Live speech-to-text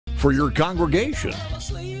for your congregation.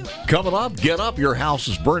 Coming up, get up, your house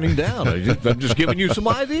is burning down. I'm just giving you some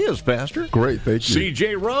ideas, Pastor. Great, thank you.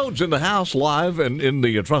 CJ Rhodes in the house live and in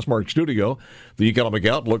the Trustmark studio. The economic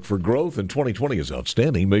outlook for growth in 2020 is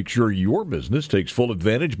outstanding. Make sure your business takes full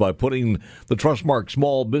advantage by putting the Trustmark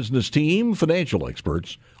small business team, financial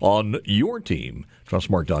experts, on your team.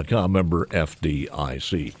 Trustmark.com, member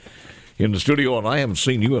FDIC. In the studio, and I haven't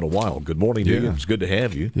seen you in a while. Good morning to you. It's good to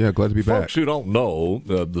have you. Yeah, glad to be back. Folks who don't know,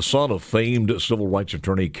 the son of famed civil rights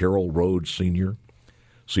attorney Gallo Rhodes Sr.,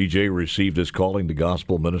 CJ received his calling to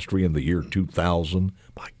gospel ministry in the year 2000.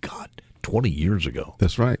 My God, 20 years ago.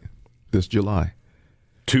 That's right. This July.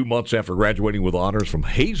 2 months after graduating with honors from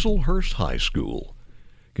Hazelhurst High School.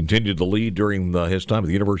 Continued to lead during his time at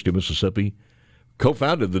the University of Mississippi.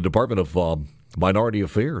 Co-founded the Department of Minority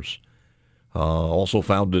Affairs. Also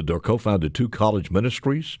co-founded 2 college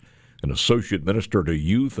ministries, an associate minister to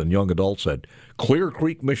youth and young adults at Clear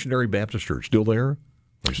Creek Missionary Baptist Church. Still there?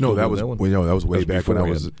 No, that was way back when I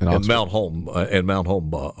was in Oxford. And Mount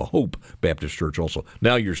Home Hope Baptist Church also.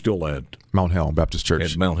 Now you're still at Mount Helm Baptist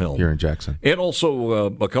Church at Mount Helm here in Jackson. And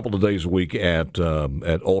also a couple of days a week at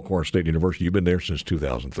Alcorn State University. You've been there since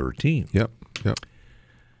 2013. Yep.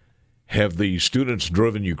 Have the students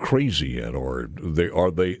driven you crazy yet, or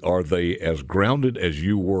are they as grounded as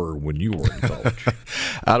you were when you were in college?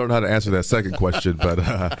 I don't know how to answer that second question,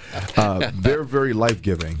 but they're very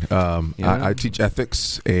life-giving. I teach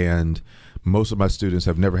ethics, and most of my students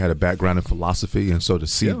have never had a background in philosophy, and so to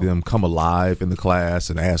see them come alive in the class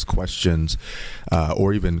and ask questions,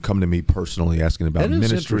 or even come to me personally asking about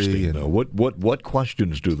ministry. And what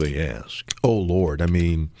questions do they ask? Oh, Lord. I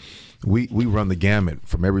mean, we run the gamut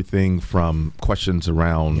from everything from questions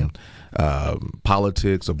around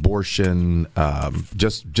politics, abortion,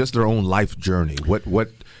 just their own life journey, what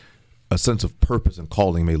a sense of purpose and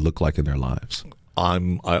calling may look like in their lives.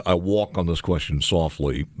 I walk on this question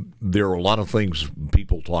softly. There are a lot of things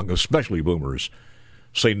people talk, especially boomers,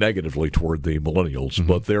 say negatively toward the millennials,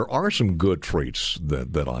 but there are some good traits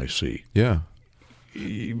that I see. Yeah.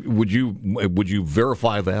 Would you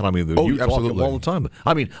verify that? I mean, you talk to them all the time.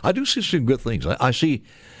 I mean, I do see some good things. I see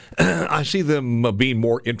them being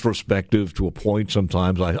more introspective to a point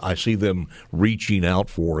sometimes. I see them reaching out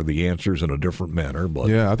for the answers in a different manner. But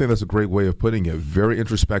yeah, I think that's a great way of putting it. Very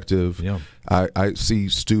introspective. Yeah. I see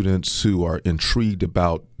students who are intrigued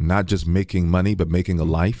about not just making money, but making a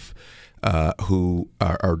life, who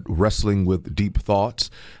are wrestling with deep thoughts,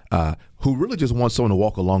 who really just want someone to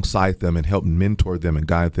walk alongside them and help mentor them and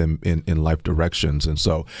guide them in life directions. And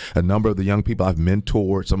so a number of the young people I've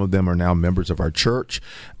mentored, some of them are now members of our church.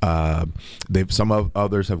 Some of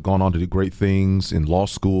others have gone on to do great things in law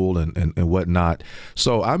school and whatnot.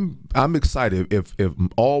 So I'm excited. If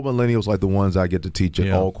all millennials like the ones I get to teach at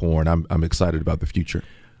Alcorn, I'm excited about the future.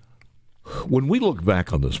 When we look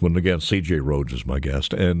back on this, when again CJ Rhodes is my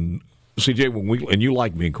guest, and CJ, and you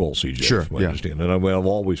like being called CJ, sure, I understand, and I've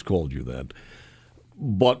always called you that.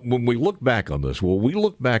 But when we look back on this, will we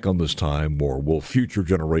look back on this time, or will future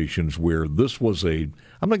generations where this was I'm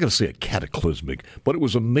not going to say a cataclysmic, but it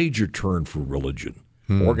was a major turn for religion,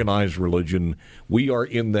 organized religion. We are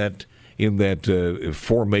in that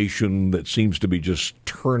formation that seems to be just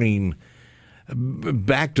turning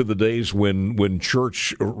back to the days when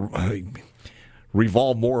church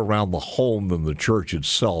revolve more around the home than the church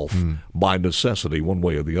itself by necessity, one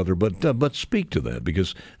way or the other. But speak to that,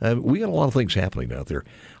 because we got a lot of things happening out there.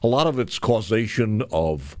 A lot of it's causation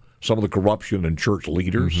of some of the corruption in church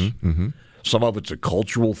leaders. Some of it's a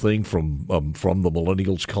cultural thing from the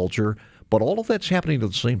millennials' culture. But all of that's happening at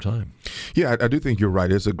the same time. Yeah, I do think you're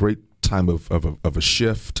right. It's a great time of a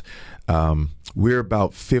shift. We're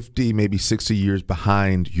about 50, maybe 60 years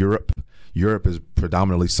behind Europe. Europe is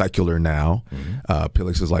predominantly secular now.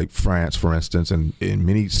 Places like France, for instance, and in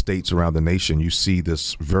many states around the nation, you see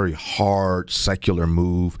this very hard secular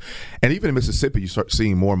move. And even in Mississippi, you start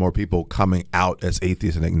seeing more and more people coming out as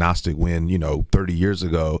atheists and agnostic when, 30 years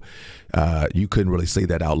ago, you couldn't really say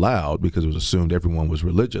that out loud because it was assumed everyone was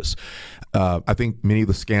religious. I think many of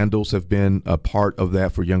the scandals have been a part of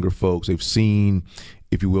that for younger folks. They've seen,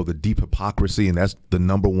 if you will, the deep hypocrisy, and that's the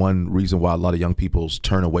number one reason why a lot of young people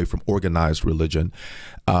turn away from organized religion.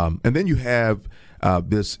 And then you have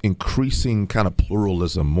this increasing kind of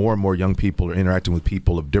pluralism. More and more young people are interacting with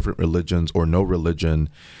people of different religions or no religion.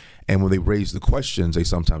 And when they raise the questions, they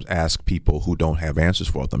sometimes ask people who don't have answers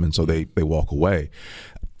for them, and so they walk away.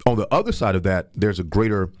 On the other side of that, there's a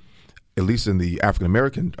greater, at least in the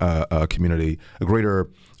African-American community, a greater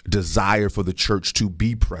desire for the church to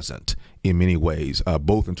be present in many ways,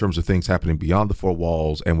 both in terms of things happening beyond the four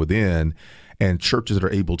walls and within. and churches that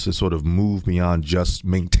are able to sort of move beyond just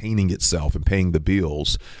maintaining itself and paying the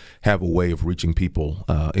bills have a way of reaching people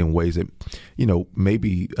in ways that,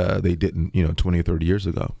 maybe they didn't, 20 or 30 years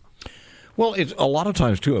ago. Well, it's a lot of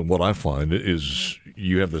times, too, and what I find is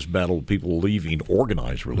you have this battle of people leaving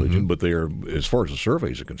organized religion, but they're, as far as the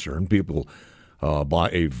surveys are concerned, people by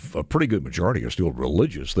a pretty good majority are still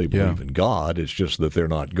religious. They believe in God. It's just that they're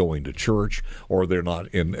not going to church or they're not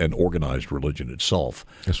in an organized religion itself.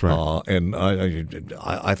 That's right. And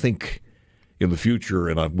I think in the future,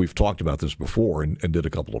 and we've talked about this before and did a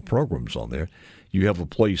couple of programs on there, you have a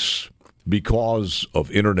place because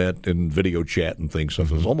of internet and video chat and things. So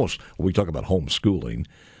it's almost, when we talk about homeschooling,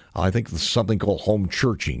 I think something called home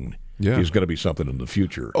churching is going to be something in the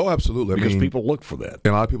future. Oh, absolutely. Because people look for that.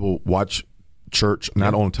 And a lot of people watch church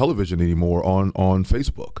not on television anymore, on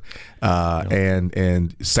Facebook.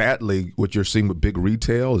 And sadly, what you're seeing with big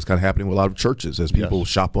retail is kind of happening with a lot of churches. As people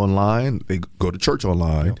shop online, they go to church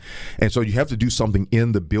online. And so you have to do something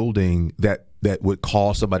in the building that would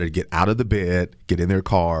cause somebody to get out of the bed, get in their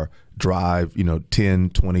car, drive 10,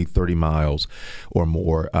 20, 30 miles or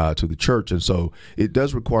more to the church. And so it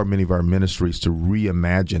does require many of our ministries to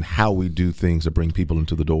reimagine how we do things to bring people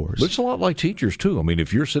into the doors. It's a lot like teachers, too. I mean,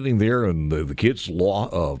 if you're sitting there and the kids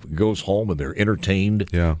goes home and they're entertained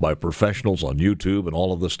by professionals on YouTube and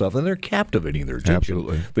all of this stuff, and they're captivating their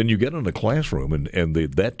attention, then you get in a classroom and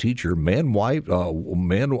that teacher, man, white,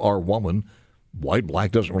 man or woman, white,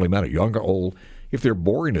 black, doesn't really matter, young or old, if they're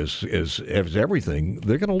boring as everything,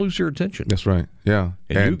 they're going to lose your attention. That's right. Yeah.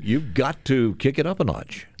 And you've got to kick it up a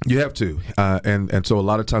notch. You have to. And so a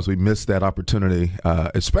lot of times we miss that opportunity,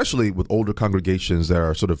 especially with older congregations that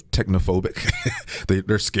are sort of technophobic.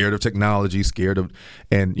 They're scared of technology,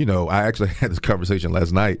 I actually had this conversation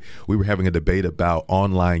last night. We were having a debate about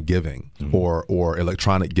online giving or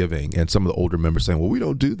electronic giving, and some of the older members saying, well, we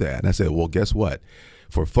don't do that. And I said, well, guess what?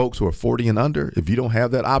 For folks who are 40 and under, if you don't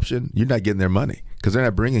have that option, you're not getting their money because they're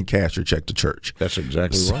not bringing cash or check to church. That's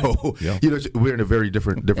exactly right. So, we're in a very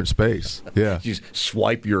different space. Yeah. You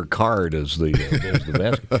swipe your card as the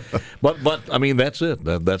basket. But I mean, that's it.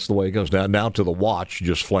 That's the way it goes. Now to the watch,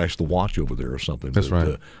 just flash the watch over there or something. That's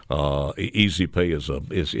right. Easy Pay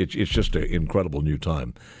it's just an incredible new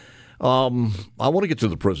time. I want to get to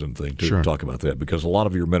the prison thing to talk about that because a lot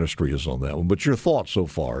of your ministry is on that one. But your thoughts so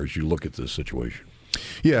far as you look at this situation?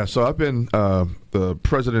 Yeah, so I've been the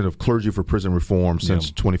president of Clergy for Prison Reform since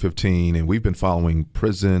 2015, and we've been following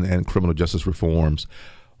prison and criminal justice reforms.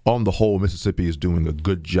 On the whole, Mississippi is doing a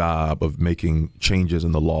good job of making changes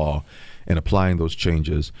in the law and applying those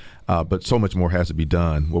changes, but so much more has to be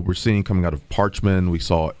done. What we're seeing coming out of Parchman, we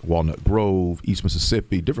saw at Walnut Grove, East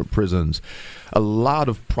Mississippi, different prisons, a lot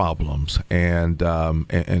of problems, and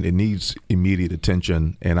it needs immediate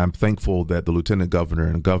attention. And I'm thankful that the lieutenant governor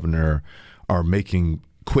and governor are making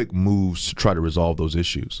quick moves to try to resolve those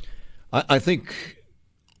issues. I think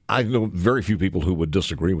I know very few people who would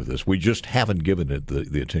disagree with this. We just haven't given it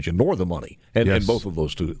the attention nor the money. And both of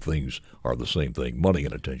those two things are the same thing, money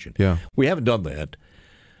and attention. Yeah. We haven't done that.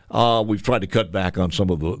 We've tried to cut back on some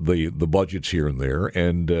of the budgets here and there.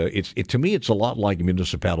 And to me, it's a lot like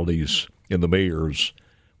municipalities and the mayors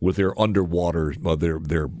with their underwater,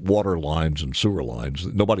 their water lines and sewer lines.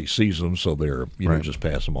 Nobody sees them, so they're just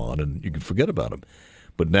pass them on, and you can forget about them.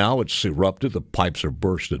 But now it's erupted. The pipes are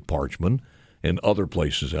burst at Parchman and other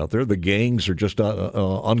places out there. The gangs are just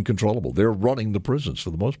uncontrollable. They're running the prisons for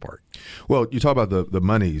the most part. Well, you talk about the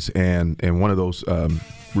monies, and one of those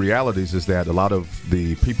realities is that a lot of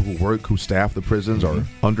the people who staff the prisons are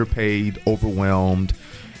underpaid, overwhelmed.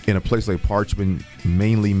 In a place like Parchman,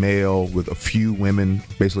 mainly male with a few women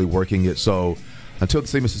basically working it. So until the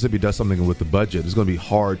state of Mississippi does something with the budget, it's going to be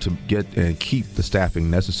hard to get and keep the staffing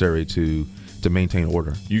necessary to maintain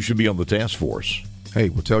order. You should be on the task force. Hey,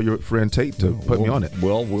 we'll tell your friend Tate to put me on it.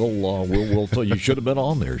 Well, we'll tell you. Should have been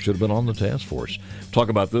on there. Should have been on the task force. Talk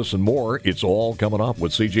about this and more. It's all coming up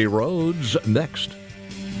with CJ Rhodes next.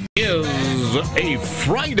 Is a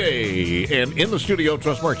Friday, and in the studio,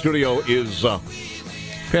 Trustmark Studio, is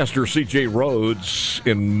Pastor CJ Rhodes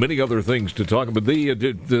and many other things to talk about.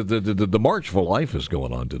 The March for Life is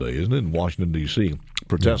going on today, isn't it, in Washington, D.C.,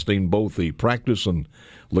 protesting both the practice and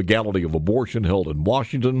legality of abortion held in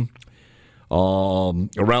Washington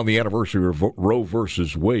around the anniversary of Roe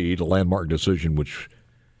versus Wade, a landmark decision which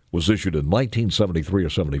was issued in 1973 or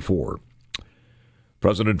 74.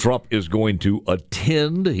 President Trump is going to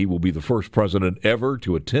attend. He will be the first president ever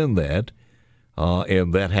to attend that.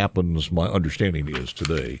 And that happens, my understanding is,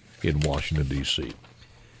 today in Washington, D.C.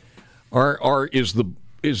 Is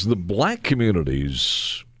the black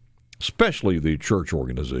communities, especially the church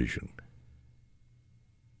organization,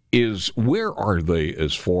 is where are they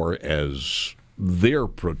as far as their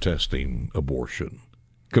protesting abortion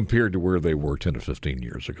compared to where they were 10 or 15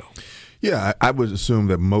 years ago? Yeah, I would assume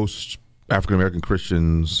that most African-American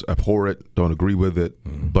Christians abhor it, don't agree with it,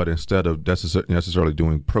 but instead of necessarily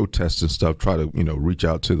doing protests and stuff, try to reach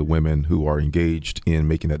out to the women who are engaged in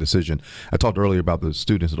making that decision. I talked earlier about the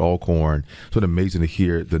students at Alcorn. It's been amazing to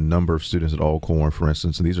hear the number of students at Alcorn, for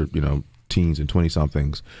instance, and these are teens and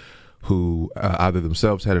 20-somethings who either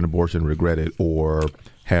themselves had an abortion, regret it, or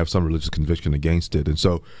have some religious conviction against it. And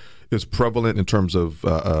so it's prevalent in terms of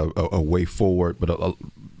a way forward, but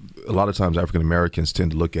a lot of times African Americans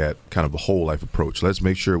tend to look at kind of a whole life approach. Let's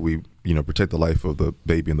make sure we protect the life of the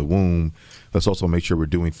baby in the womb. Let's also make sure we're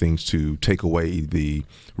doing things to take away the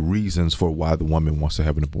reasons for why the woman wants to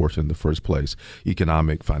have an abortion in the first place: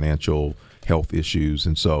 economic, financial, health issues.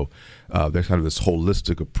 And so there's kind of this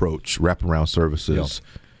holistic approach, wraparound services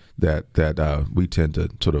that we tend to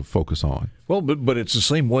sort of focus on. Well, but it's the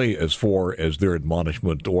same way as far as their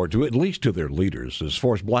admonishment, or to at least to their leaders, as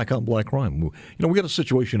far as black on black crime. We got a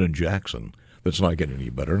situation in Jackson that's not getting any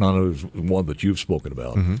better, and I know there's one that you've spoken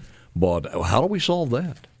about. But how do we solve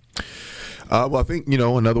that? Well, I think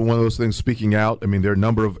another one of those things. Speaking out. I mean, there are a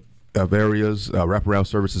number of areas, wraparound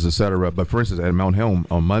services, et cetera. But for instance, at Mount Helm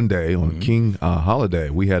on Monday, on King holiday,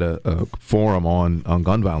 we had a forum on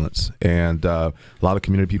gun violence, and a lot of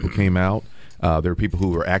community people came out. There are people who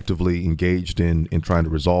were actively engaged in trying to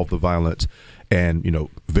resolve the violence, and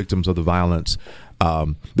victims of the violence.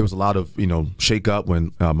 There was a lot of shake up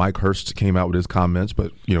when Mike Hurst came out with his comments,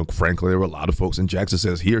 but frankly, there were a lot of folks in Jackson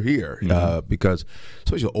says here, because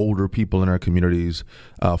especially older people in our communities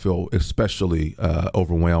feel especially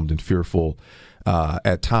overwhelmed and fearful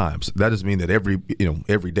at times. That doesn't mean that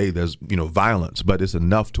every day there's violence, but it's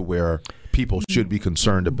enough to where people should be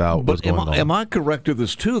concerned about what's going on. Am I correct to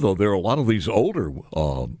this too, though? There are a lot of these older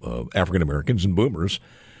African Americans and boomers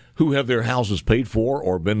who have their houses paid for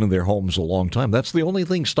or been in their homes a long time. That's the only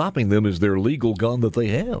thing stopping them is their legal gun that they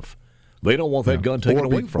have. They don't want that gun taken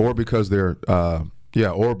away from them. Or because their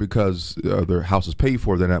house is paid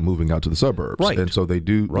for, they're not moving out to the suburbs. Right. And so they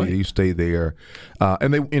do stay there.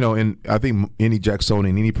 And they, and I think any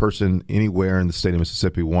Jacksonian, any person anywhere in the state of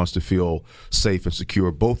Mississippi wants to feel safe and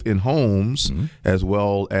secure, both in homes as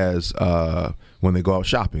well as when they go out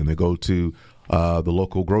shopping. They go to the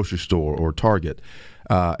local grocery store or Target.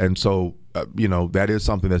 And so, that is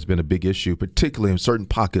something that's been a big issue, particularly in certain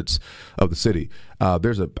pockets of the city.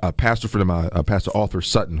 There's a pastor friend of mine, Pastor Arthur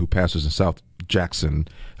Sutton, who pastors in South Jackson,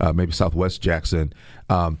 maybe Southwest Jackson.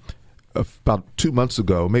 About 2 months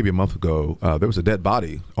ago, maybe a month ago, there was a dead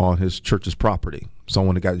body on his church's property.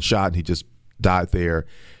 Someone had gotten shot, and he just died there.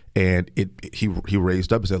 And he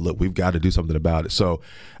raised up and said, look, we've got to do something about it. So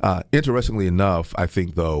interestingly enough, I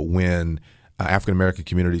think, though, when African-American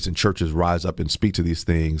communities and churches rise up and speak to these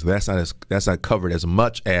things, that's not covered as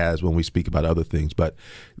much as when we speak about other things. But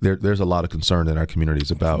there's a lot of concern in our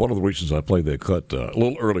communities about. One of the reasons I played that cut a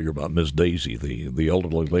little earlier about Miss Daisy, the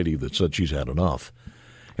elderly lady that said she's had enough.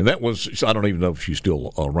 And that was, I don't even know if she's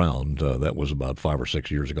still around. That was about 5 or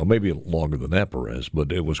 6 years ago, maybe longer than that, Perez,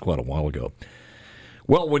 but it was quite a while ago.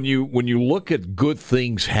 Well, when you look at good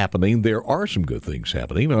things happening, there are some good things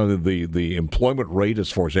happening. The employment rate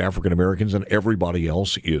as far as African Americans and everybody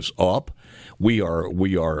else is up. We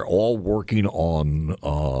are all working on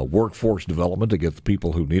workforce development to get the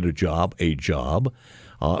people who need a job.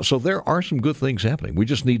 So there are some good things happening. We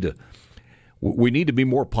just need to be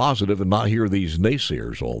more positive and not hear these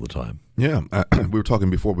naysayers all the time. Yeah, we were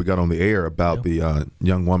talking before we got on the air about the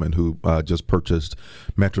young woman who just purchased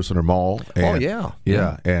Metro Center Mall. And,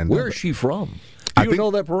 yeah. And where is she from? Do you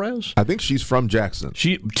know that, Perez? I think she's from Jackson.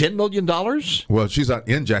 She $10 million? Well, she's not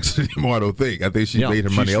in Jackson anymore, I don't think. I think she made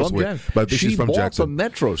her money elsewhere. But I think she's from Jackson. She bought the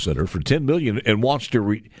Metro Center for $10 million and wants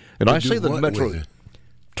to and I say the Metro.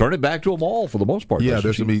 Turn it back to a mall for the most part. Yeah,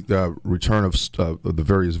 there's going to be return of the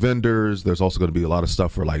various vendors. There's also going to be a lot of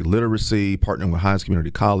stuff for like literacy, partnering with Hines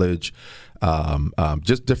Community College,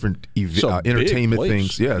 just different entertainment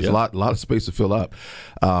things. Yeah, there's a lot of space to fill up.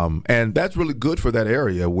 And that's really good for that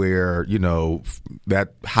area where,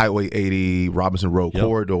 that Highway 80, Robinson Road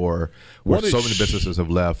corridor, where so many businesses have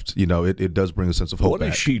left, it does bring a sense of hope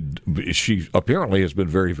back. She apparently has been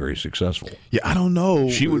very, very successul. Yeah, I don't know.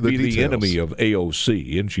 She would be the enemy of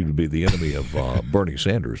AOC, and she would be the enemy of Bernie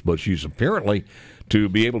Sanders, but she's apparently to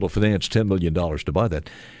be able to finance $10 million to buy that.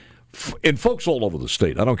 And folks all over the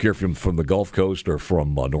state, I don't care if you're from the Gulf Coast or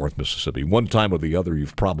from North Mississippi, one time or the other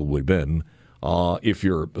you've probably been. If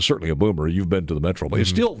you're certainly a boomer, you've been to the Metro. But it's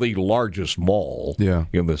still the largest mall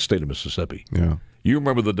in the state of Mississippi. Yeah. You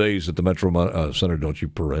remember the days at the Metro Center, don't you,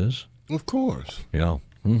 Perez? Of course. Yeah.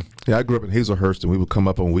 Yeah, I grew up in Hazelhurst, and we would come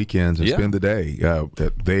up on weekends and spend the day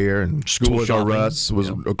there. And School Toys R Us was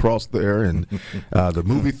across there, and the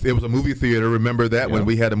movie. It was a movie theater. Remember that when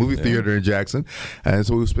we had a movie theater in Jackson, and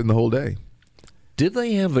so we would spend the whole day. Did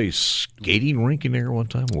they have a skating rink in there one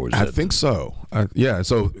time? Or I think so. Yeah,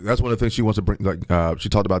 so that's one of the things she wants to bring. Like she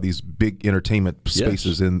talked about these big entertainment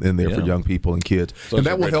spaces in there for young people and kids, and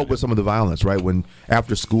that will help with some of the violence, right? When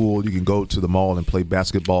after school you can go to the mall and play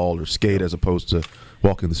basketball or skate as opposed to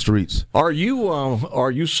walking the streets. Are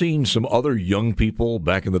you seeing some other young people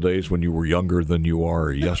back in the days when you were younger than you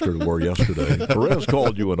were yesterday? Perez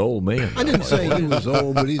called you an old man. I didn't say he was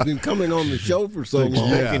old, but he's been coming on the show for so long.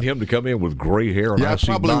 Expecting him to come in with gray hair. And Yeah,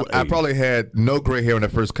 I probably had no gray hair when I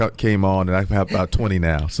first came on, and I have about 20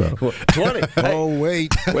 now. So 20. Oh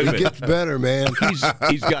wait, it gets better, man.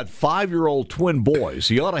 He's got 5-year-old twin boys.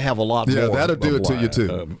 He ought to have a lot more. Yeah, that'll do it to you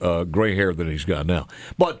too. Gray hair than he's got now.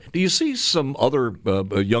 But do you see some other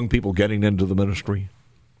young people getting into the ministry?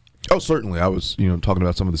 Oh, certainly. I was, talking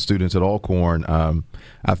about some of the students at Alcorn.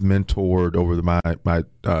 I've mentored over my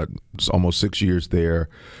almost 6 years there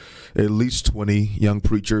at least 20 young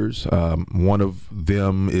preachers. One of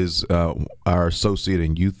them is our associate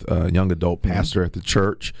and youth young adult pastor at the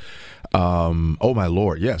church. Oh my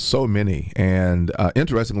Lord, yes, so many. And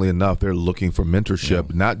interestingly enough, they're looking for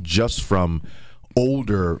mentorship, not just from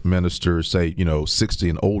older ministers, say 60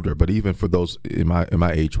 and older, but even for those in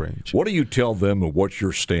my age range. What do you tell them, and what's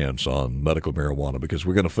your stance on medical marijuana? Because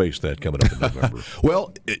we're going to face that coming up in November.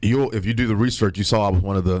 Well, if you do the research, you saw I was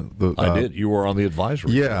one of the I did. You were on the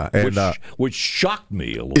advisory. Yeah, and which shocked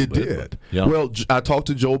me a little bit. It did. Yeah. Well, I talked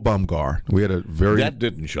to Joel Bumgar. We had a that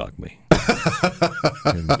didn't shock me.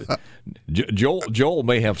 Joel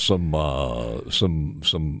may have some. I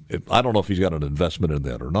don't know if he's got an investment in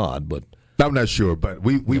that or not, but. I'm not sure, but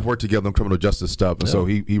we've worked together on criminal justice stuff, and so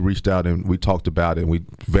he reached out and we talked about it, and we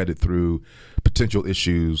vetted through potential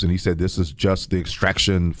issues, and he said this is just the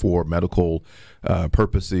extraction for medical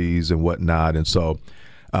purposes and whatnot, and so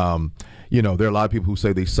there are a lot of people who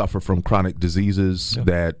say they suffer from chronic diseases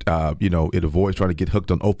that it avoids trying to get hooked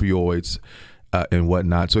on opioids. And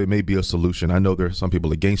whatnot, so it may be a solution. I know there are some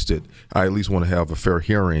people against it. I at least want to have a fair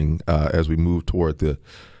hearing as we move toward the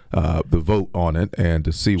vote on it, and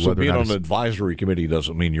to see whether. So being on an advisory committee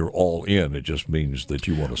doesn't mean you're all in. It just means that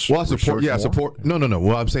you want to. Well, I support. Yeah, support. No.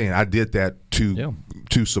 Well, I'm saying I did that to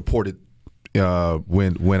support it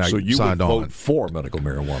when I signed on. So you would vote for medical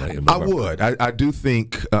marijuana in November? I would. I do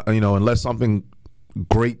think unless something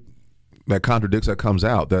great that contradicts that comes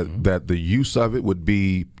out, that the use of it would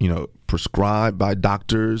be prescribed by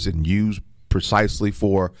doctors and used precisely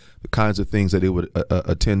for the kinds of things that it would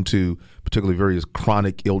attend to, particularly various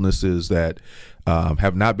chronic illnesses that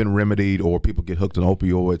have not been remedied, or people get hooked on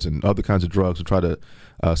opioids and other kinds of drugs and try to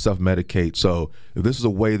self-medicate. So if this is a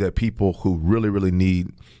way that people who really, really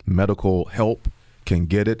need medical help can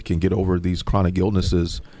get over these chronic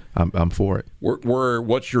illnesses, I'm for it.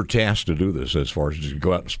 What's your task to do this, as far as to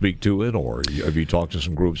go out and speak to it, or have you talked to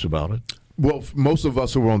some groups about it? Well, most of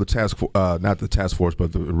us who were on the not the task force,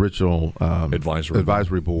 but the original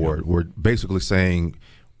advisory board, were basically saying,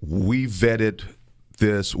 we vetted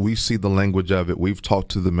this, we see the language of it, we've talked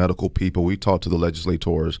to the medical people, we've talked to the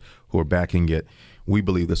legislators who are backing it. We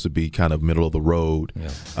believe this would be kind of middle of the road. Yeah.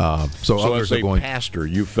 So others as are going. Pastor,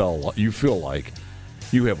 you feel like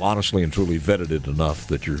you have honestly and truly vetted it enough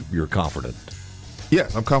that you're confident.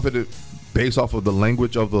 Yes, I'm confident. Based off of the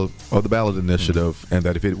language of the ballot initiative, and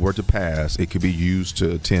that if it were to pass, it could be used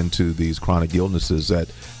to attend to these chronic illnesses that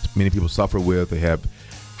many people suffer with. They have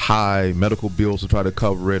high medical bills to try to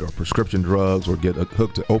cover it, or prescription drugs, or get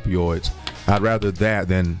hooked to opioids. I'd rather that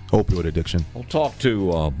than opioid addiction. I'll talk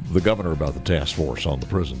to the governor about the task force on the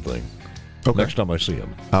prison thing next time I see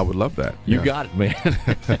him. I would love that. You got it,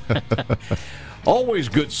 man. Always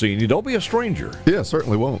good seeing you. Don't be a stranger. Yeah,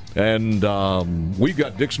 certainly won't. And we've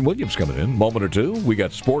got Dixon Williams coming in a moment or two. We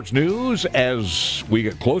got sports news as we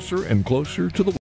get closer and closer to the